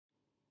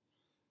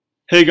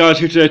Hey guys,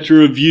 here today to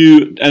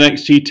review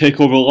NXT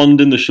Takeover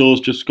London. The show's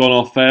just gone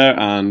off air,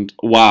 and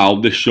wow,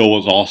 this show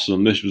was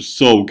awesome. This was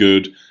so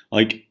good.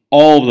 Like,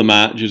 all of the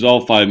matches,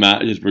 all 5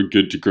 matches were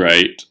good to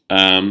great.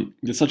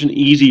 It's such an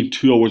easy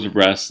 2 hours of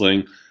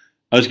wrestling.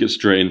 Let's get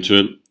straight into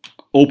it.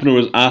 Opener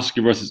was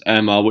Asuka versus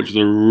Emma, which was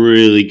a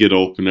really good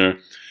opener.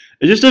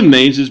 It just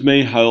amazes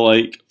me how,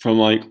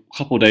 from a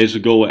couple of days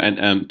ago at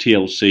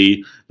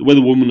TLC, the way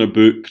the women are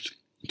booked,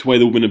 the way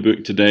the women are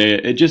booked today,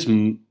 it just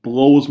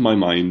blows my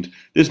mind.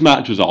 This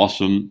match was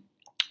awesome.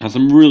 Had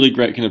some really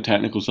great kind of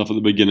technical stuff at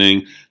the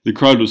beginning. The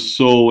crowd was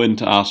so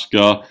into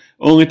Asuka.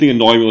 Only thing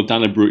annoying me was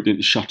Dana Brooke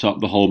didn't shut up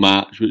the whole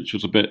match, which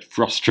was a bit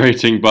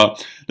frustrating,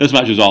 but this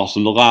match was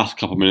awesome. The last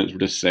couple of minutes were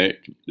just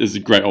sick. This is a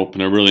great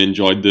opener. I really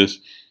enjoyed this.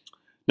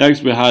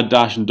 Next, we had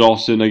Dash and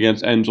Dawson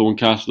against Enzo and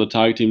Cass for the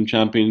Tag Team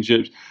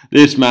Championships.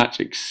 This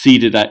match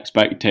exceeded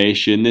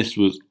expectation. This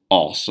was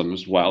awesome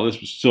as well. This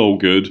was so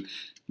good.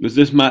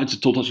 This match has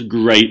told such a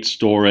great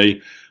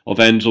story of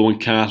Enzo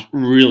and Cass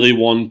really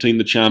wanting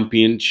the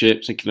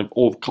championships and kind of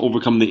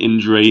overcome the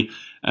injury.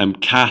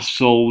 Cass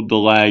sold the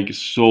leg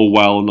so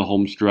well in the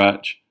home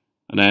stretch,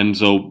 and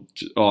Enzo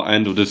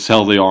did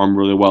sell the arm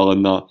really well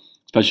in that,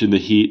 especially in the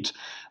heat.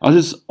 I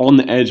was just on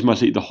the edge of my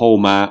seat the whole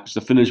match.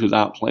 The finish was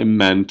absolutely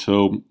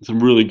mental.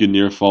 Some really good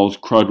near falls.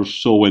 Crowd was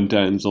so into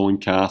Enzo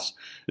and Cass.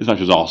 This match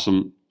was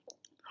awesome.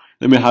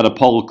 Then we had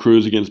Apollo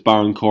Crews against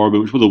Baron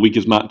Corbin, which was the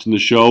weakest match in the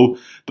show.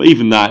 But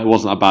even that, it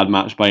wasn't a bad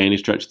match by any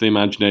stretch of the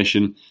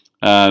imagination.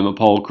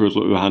 Apollo Crews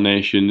with Wuhan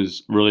Nation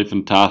is really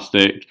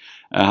fantastic.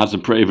 Had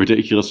some pretty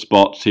ridiculous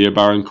spots here.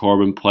 Baron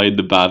Corbin played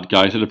the bad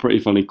guy. He had a pretty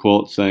funny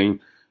quote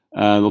saying,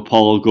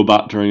 Apollo go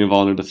back to Ring of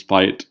Honor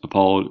despite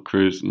Apollo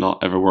Crews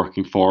not ever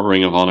working for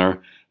Ring of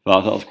Honor. But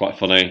I thought that was quite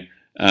funny.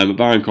 But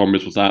Baron Corbin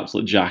was an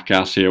absolute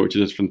jackass here, which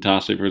is just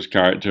fantastic for his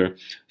character.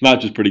 The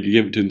match was pretty good.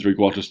 Give it 2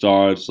 3/4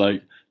 stars.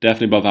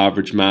 Definitely above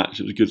average match.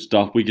 It was good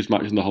stuff. Weakest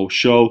match in the whole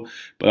show,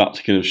 but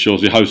that kind of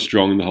shows you how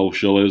strong the whole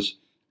show is.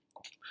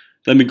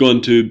 Then we go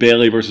into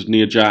Bayley versus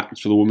Nia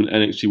Jax for the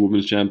NXT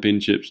Women's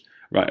Championships.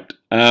 Right.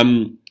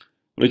 When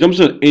it comes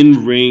to an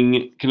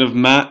in-ring kind of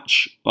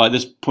match,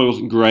 this probably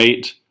wasn't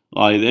great.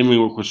 The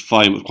in-ring work was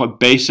fine. It was quite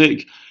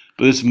basic,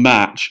 but this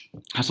match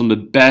has some of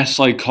the best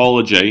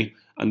psychology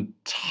and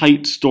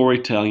tight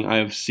storytelling I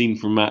have seen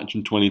from a match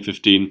in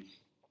 2015.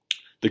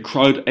 The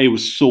crowd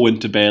was so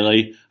into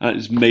Bayley, and it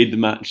just made the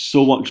match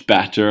so much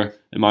better,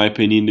 in my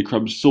opinion. The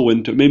crowd was so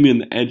into it. It made me on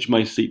the edge of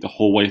my seat the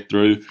whole way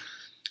through.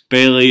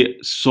 Bayley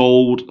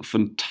sold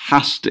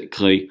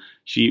fantastically.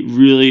 She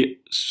really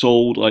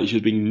sold she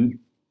was being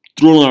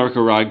thrown like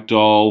a rag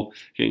doll,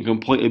 getting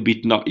completely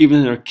beaten up.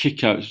 Even in her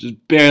kick out, she was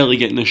barely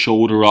getting the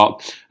shoulder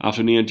up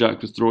after Nia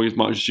Jax was throwing as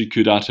much as she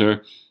could at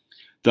her.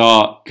 The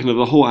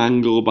whole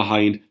angle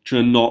behind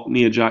trying to knock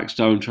Nia Jax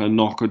down, trying to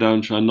knock her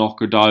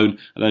down,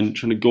 and then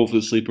trying to go for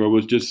the sleeper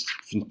was just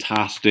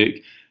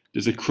fantastic.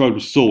 The crowd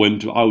was so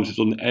into it. I was just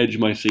on the edge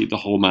of my seat the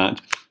whole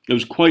match. It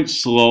was quite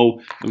slow.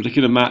 It was the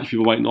kind of match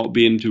people might not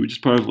be into, which is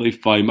perfectly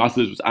fine. I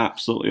thought this was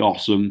absolutely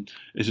awesome.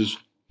 It's just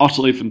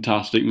utterly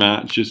fantastic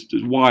match. Just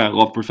why I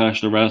love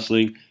professional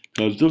wrestling.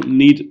 Because you don't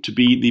need to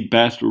be the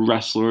best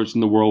wrestlers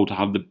in the world to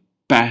have the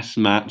best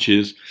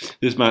matches.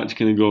 This match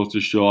kind of goes to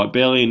show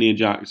Bayley and Nia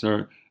Jax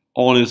are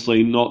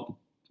honestly not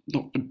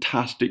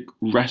fantastic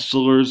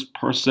wrestlers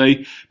per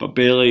se, but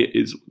Bayley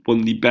is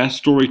one of the best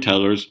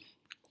storytellers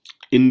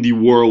in the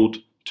world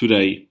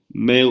today,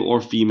 male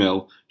or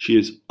female. She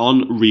is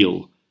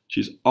unreal.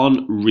 She's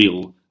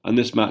unreal, and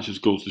this match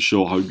just goes to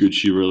show how good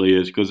she really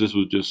is, because this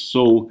was just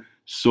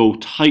so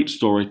tight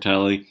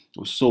storytelling.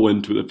 I was so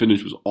into it. The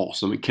finish was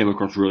awesome. It came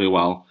across really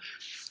well.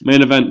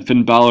 Main event,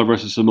 Finn Balor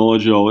versus Samoa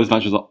Joe. This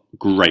match was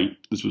great.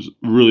 This was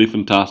really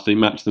fantastic.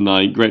 Match of the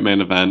night. Great main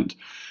event.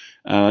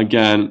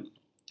 Again,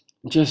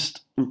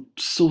 just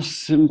so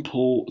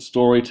simple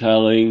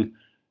storytelling.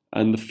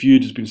 And the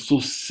feud has been so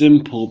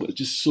simple, but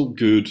just so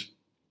good.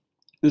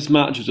 This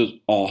match was just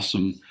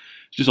awesome.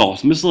 Just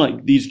awesome. This is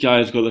like these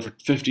guys go there for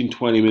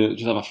 15-20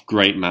 minutes, just have a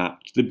great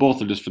match. They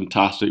both are just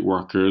fantastic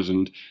workers,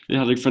 and they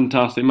had a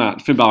fantastic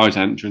match. Finn Balor's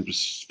entrance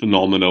was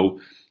phenomenal.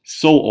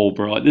 So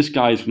over. This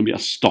guy is going to be a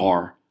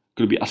star.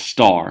 Going to be a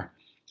star.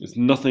 There's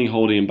nothing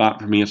holding him back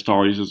from being a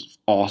star. He's just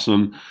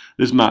awesome.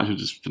 This match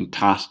was just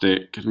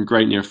fantastic. Some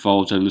great near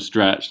falls down the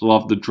stretch.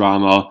 Love the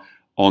drama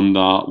on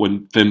that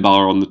when Finn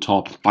Balor on the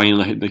top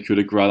finally hit the coup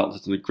de grace. That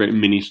was a great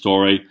mini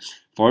story.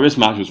 For this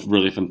match was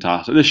really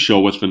fantastic. This show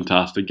was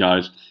fantastic,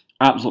 guys.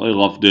 Absolutely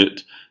loved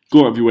it.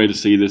 Go out of your way to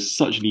see this.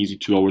 Such an easy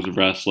 2 hours of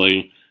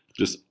wrestling.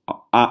 Just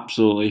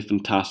absolutely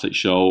fantastic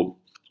show.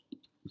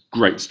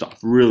 Great stuff.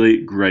 Really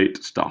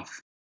great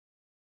stuff.